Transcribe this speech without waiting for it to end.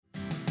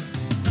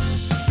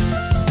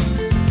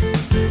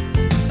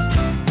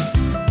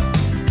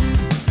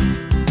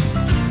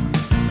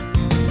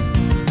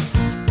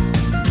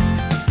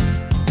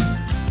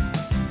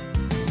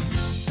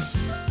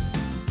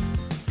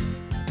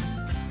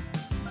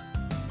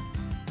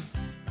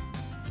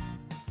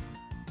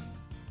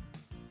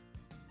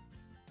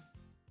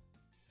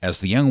As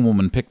the young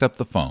woman picked up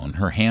the phone,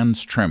 her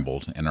hands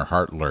trembled and her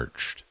heart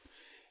lurched.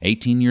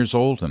 18 years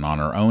old and on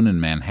her own in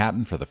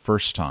Manhattan for the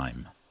first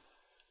time.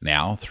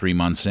 Now, 3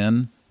 months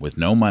in, with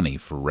no money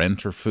for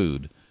rent or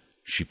food,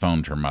 she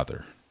phoned her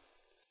mother.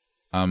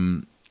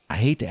 I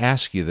hate to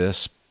ask you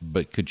this,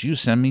 but could you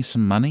send me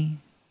some money?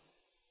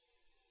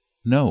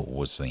 No,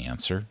 was the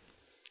answer.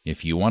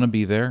 If you want to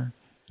be there,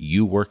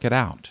 you work it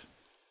out.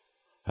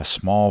 A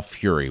small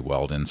fury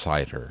welled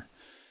inside her.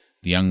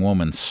 The young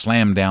woman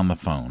slammed down the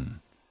phone.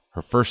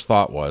 Her first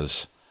thought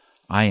was,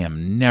 I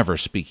am never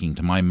speaking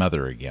to my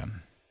mother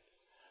again.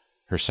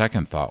 Her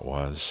second thought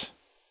was,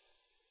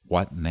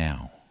 what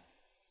now?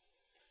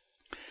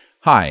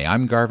 Hi,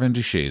 I'm Garvin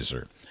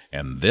DeShazer,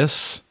 and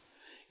this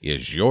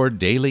is your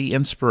Daily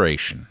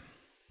Inspiration.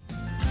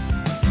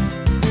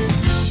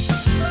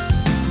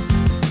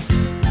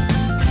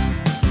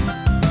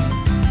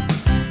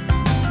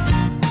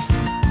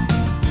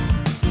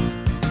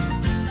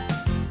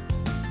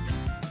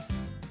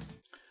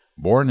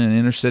 Born in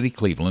inner-city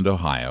Cleveland,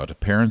 Ohio, to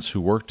parents who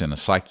worked in a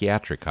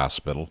psychiatric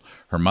hospital,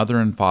 her mother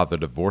and father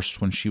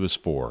divorced when she was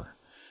 4.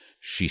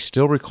 She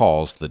still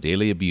recalls the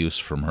daily abuse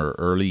from her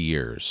early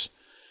years.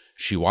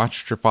 She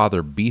watched her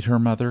father beat her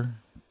mother,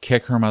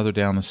 kick her mother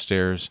down the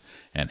stairs,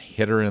 and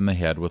hit her in the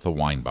head with a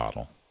wine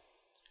bottle.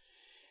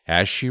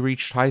 As she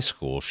reached high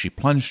school, she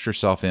plunged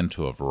herself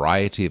into a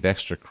variety of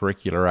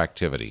extracurricular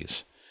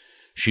activities.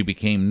 She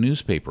became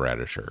newspaper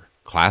editor,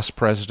 class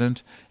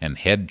president, and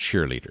head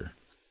cheerleader.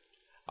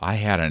 I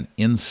had an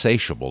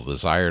insatiable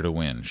desire to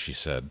win, she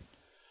said.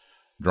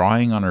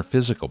 Drawing on her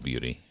physical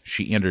beauty,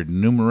 she entered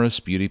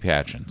numerous beauty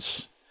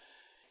pageants.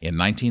 In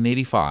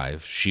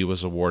 1985, she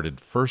was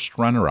awarded first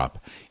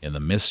runner-up in the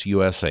Miss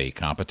USA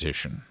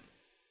competition.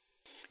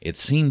 It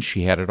seemed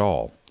she had it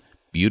all,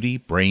 beauty,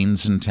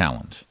 brains, and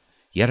talent,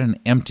 yet an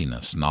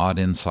emptiness gnawed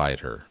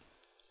inside her.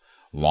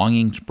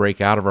 Longing to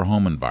break out of her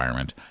home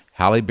environment,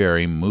 Halle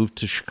Berry moved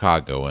to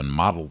Chicago and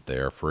modeled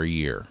there for a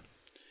year.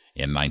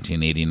 In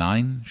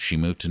 1989, she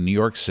moved to New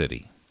York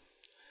City.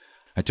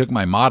 I took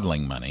my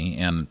modeling money,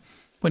 and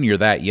when you're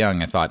that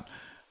young, I thought,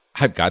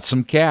 I've got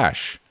some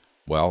cash.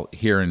 Well,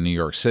 here in New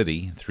York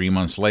City, 3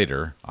 months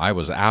later, I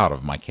was out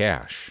of my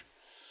cash.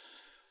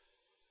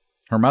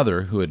 Her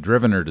mother, who had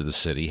driven her to the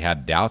city,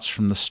 had doubts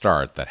from the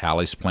start that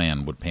Halle's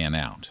plan would pan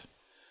out.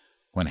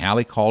 When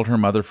Halle called her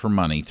mother for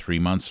money 3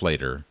 months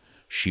later,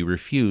 she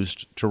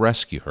refused to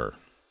rescue her.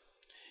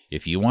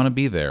 If you want to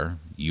be there,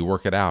 you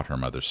work it out, her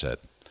mother said.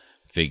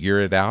 Figure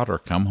it out or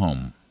come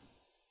home.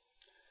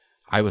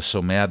 I was so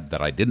mad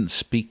that I didn't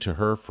speak to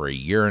her for a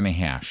year and a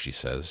half, she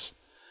says.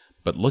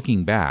 But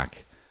looking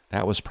back,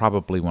 that was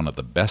probably one of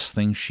the best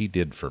things she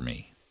did for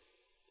me.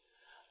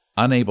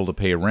 Unable to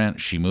pay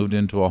rent, she moved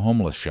into a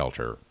homeless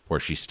shelter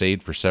where she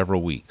stayed for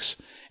several weeks,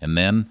 and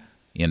then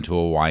into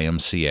a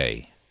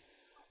YMCA.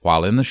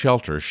 While in the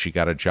shelter, she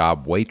got a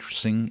job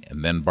waitressing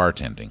and then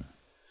bartending.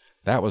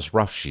 That was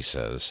rough, she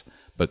says,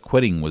 but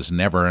quitting was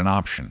never an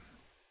option.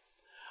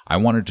 I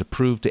wanted to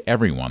prove to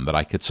everyone that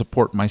I could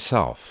support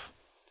myself.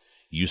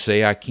 You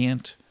say I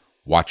can't?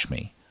 Watch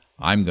me.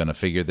 I'm going to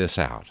figure this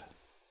out.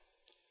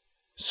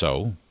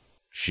 So,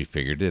 she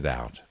figured it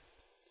out.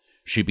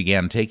 She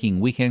began taking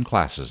weekend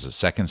classes at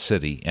Second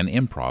City, an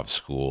improv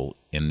school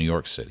in New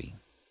York City.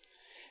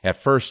 At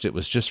first, it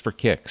was just for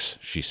kicks,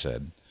 she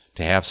said,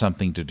 to have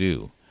something to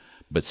do.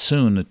 But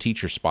soon a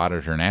teacher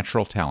spotted her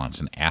natural talent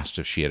and asked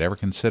if she had ever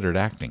considered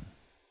acting.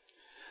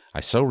 I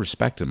so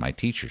respected my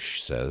teacher,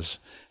 she says,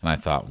 and I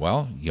thought,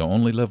 well, you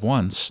only live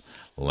once.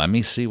 Let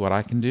me see what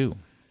I can do.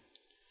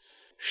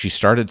 She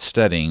started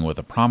studying with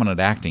a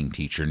prominent acting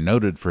teacher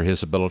noted for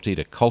his ability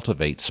to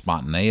cultivate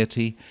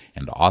spontaneity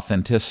and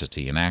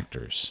authenticity in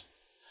actors.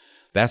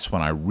 That's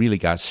when I really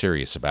got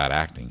serious about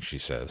acting, she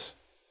says.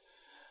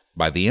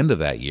 By the end of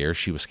that year,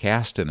 she was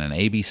cast in an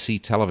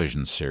ABC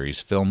television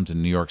series filmed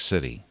in New York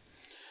City.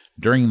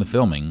 During the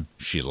filming,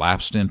 she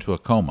lapsed into a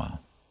coma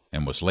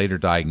and was later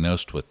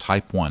diagnosed with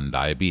type 1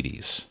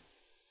 diabetes.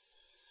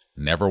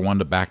 Never one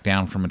to back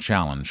down from a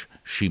challenge,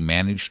 she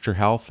managed her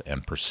health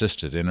and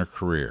persisted in her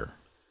career.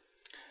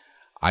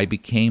 I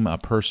became a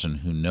person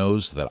who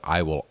knows that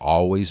I will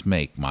always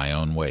make my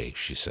own way,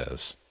 she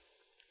says.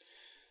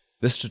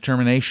 This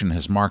determination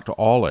has marked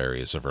all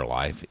areas of her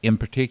life, in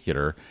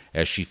particular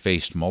as she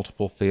faced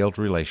multiple failed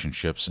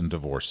relationships and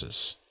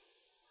divorces.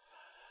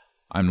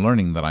 I'm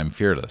learning that I'm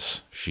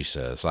fearless, she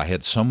says. I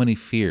had so many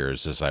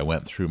fears as I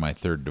went through my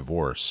third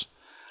divorce.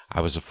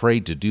 I was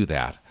afraid to do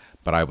that,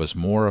 but I was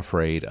more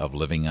afraid of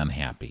living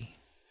unhappy.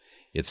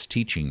 It's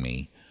teaching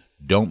me,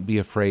 don't be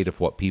afraid of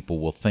what people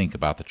will think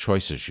about the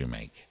choices you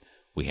make.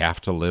 We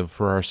have to live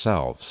for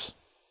ourselves.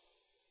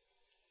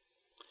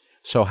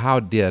 So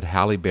how did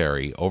Halle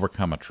Berry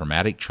overcome a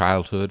traumatic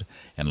childhood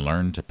and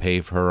learn to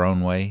pave her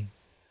own way?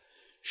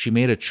 She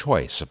made a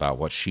choice about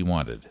what she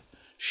wanted.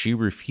 She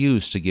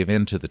refused to give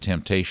in to the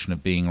temptation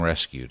of being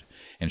rescued,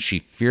 and she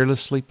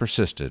fearlessly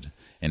persisted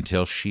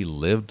until she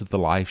lived the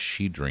life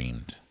she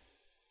dreamed.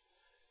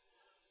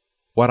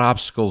 What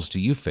obstacles do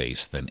you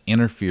face that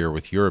interfere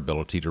with your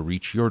ability to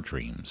reach your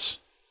dreams?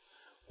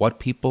 What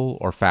people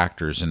or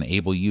factors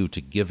enable you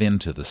to give in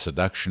to the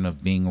seduction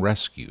of being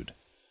rescued?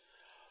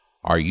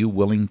 Are you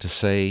willing to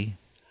say,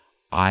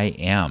 I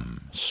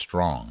am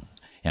strong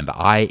and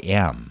I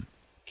am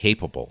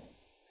capable,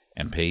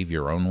 and pave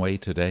your own way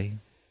today?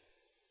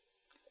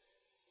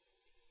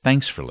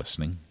 Thanks for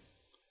listening.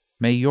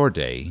 May your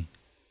day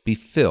be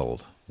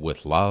filled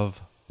with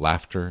love,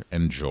 laughter,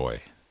 and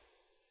joy.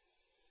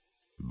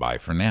 Bye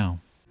for now.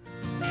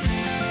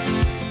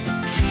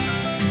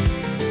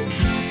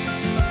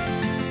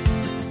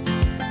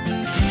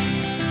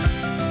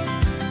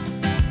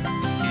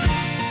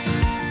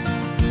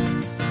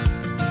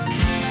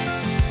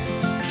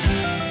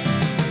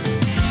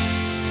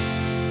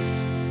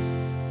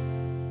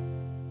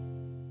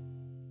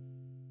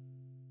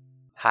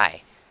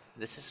 Hi,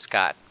 this is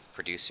Scott,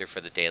 producer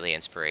for the Daily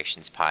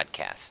Inspirations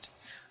podcast.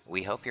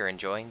 We hope you're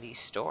enjoying these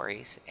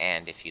stories,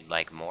 and if you'd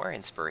like more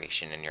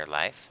inspiration in your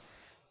life,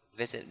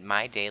 visit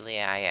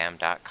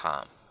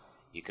mydailyim.com.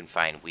 You can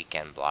find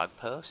weekend blog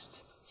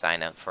posts,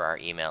 sign up for our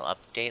email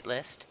update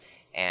list,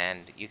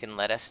 and you can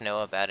let us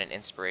know about an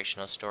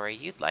inspirational story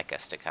you'd like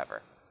us to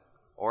cover.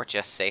 Or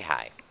just say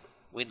hi.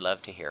 We'd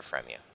love to hear from you.